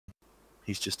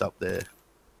He's just up there,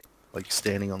 like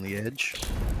standing on the edge.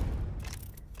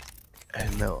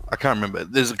 And no, I can't remember.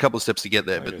 There's a couple of steps to get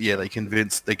there, but yeah, they can.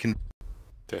 Definitely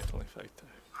fake though.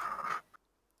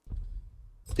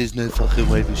 There's no fucking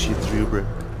way this shit's real, bro.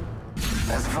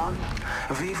 As one,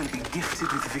 we will be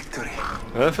gifted with victory.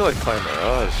 I don't feel like playing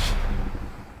Mirage.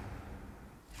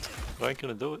 I ain't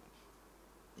gonna do it.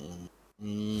 Do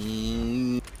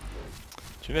you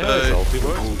know how this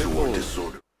ulti works?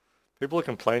 People are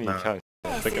complaining you can't.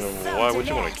 Thinking of why would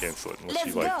you want to cancel it unless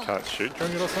you like can't shoot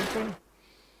during it or something?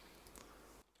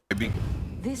 Maybe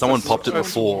someone popped it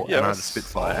before and I had a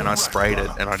Spitfire and I sprayed it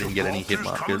and I didn't get any hit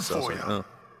markers. So I was like, oh.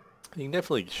 You can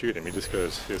definitely shoot him. He just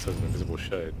goes, he just has an invisible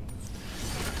shade.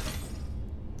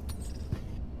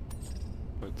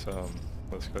 But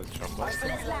let's go jump off.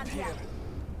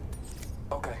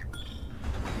 Okay.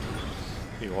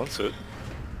 He wants it.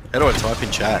 How do I type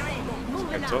in chat?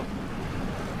 Enter.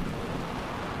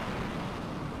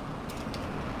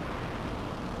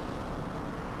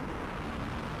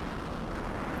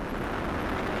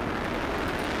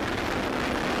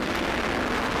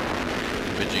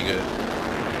 Where'd you go?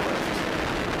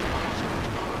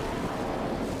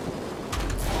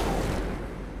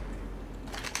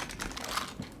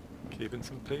 Keeping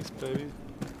some peace, baby.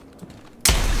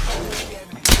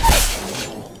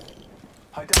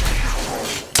 Peace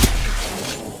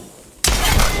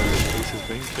has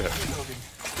been kept.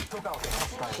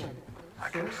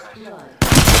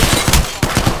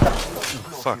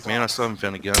 Fuck, man, I still haven't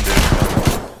found a gun, dude.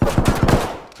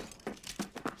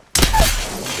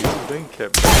 Peace has been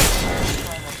kept.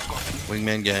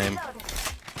 Wingman game.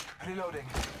 Reloading.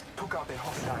 Took out a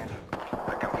hostile.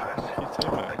 Your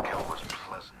teammate.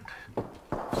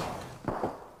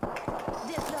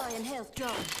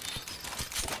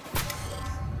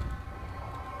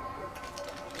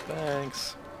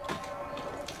 Thanks.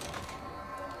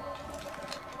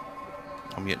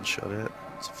 I'm getting shot at.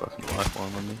 It's a fucking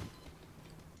lifeline on me.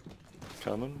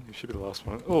 Coming. You should be the last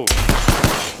one. Oh!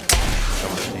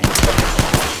 Coming at me.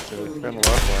 Yeah, found the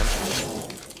last one.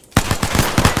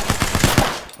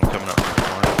 I'm coming up from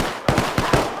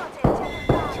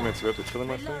behind. Teammates about to kill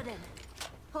him, I think.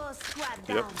 Yep,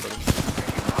 got him.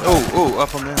 Oh,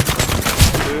 up on there.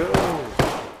 Yeah.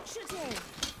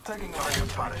 Taking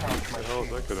What the hell is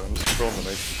that good? I'm just throwing the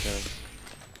mates you can.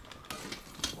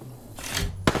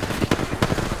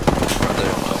 Right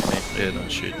there on top of me. Yeah,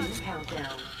 don't shoot.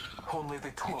 Only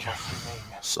the two of us remain.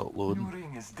 Salt Lord. New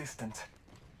ring is distant.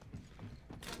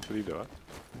 Did he die?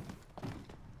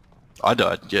 I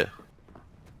died, yeah.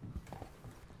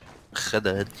 I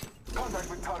died. Contact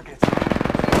with target.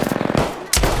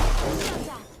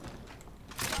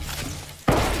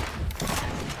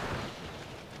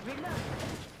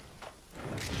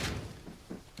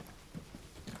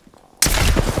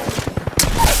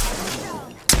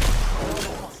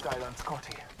 Hostile on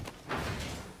Scotty.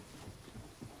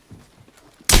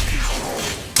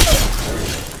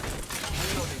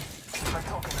 Reloading. My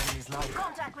token enemy's live.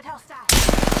 Contact with hostile.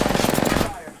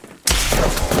 Fire.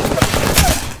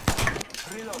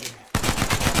 Reloading.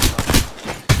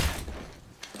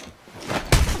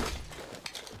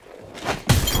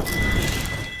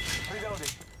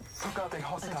 Reloading. Took out a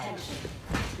hostile.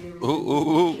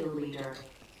 Ooh.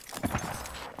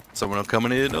 Someone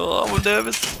coming in. Oh, I'm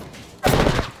nervous.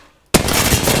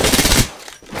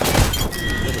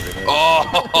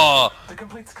 Oh! The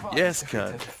complete squad Yes, is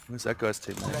cunt. defeated. Where's that guy's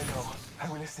teammate? I know. I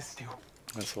will assist you.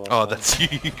 That's the last Oh, one. that's you,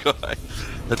 guy.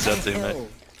 That's our teammate.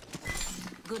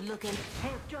 Good looking.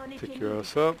 Pick your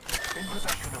ass up. In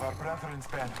possession of our brethren's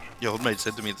banner. Your old mate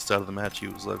said to me at the start of the match, he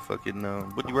was like, fucking,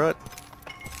 what you right?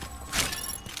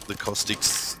 The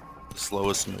Caustic's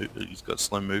slowest move, he's got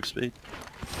slow move speed.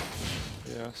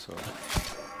 Yeah, I saw it.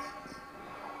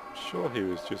 Sure, he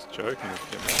was just joking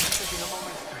with him. Taking a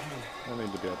moment to heal. I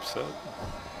need to be upset.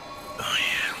 Oh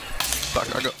yeah. Fuck,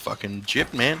 I got fucking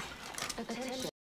gypped, man. Attention.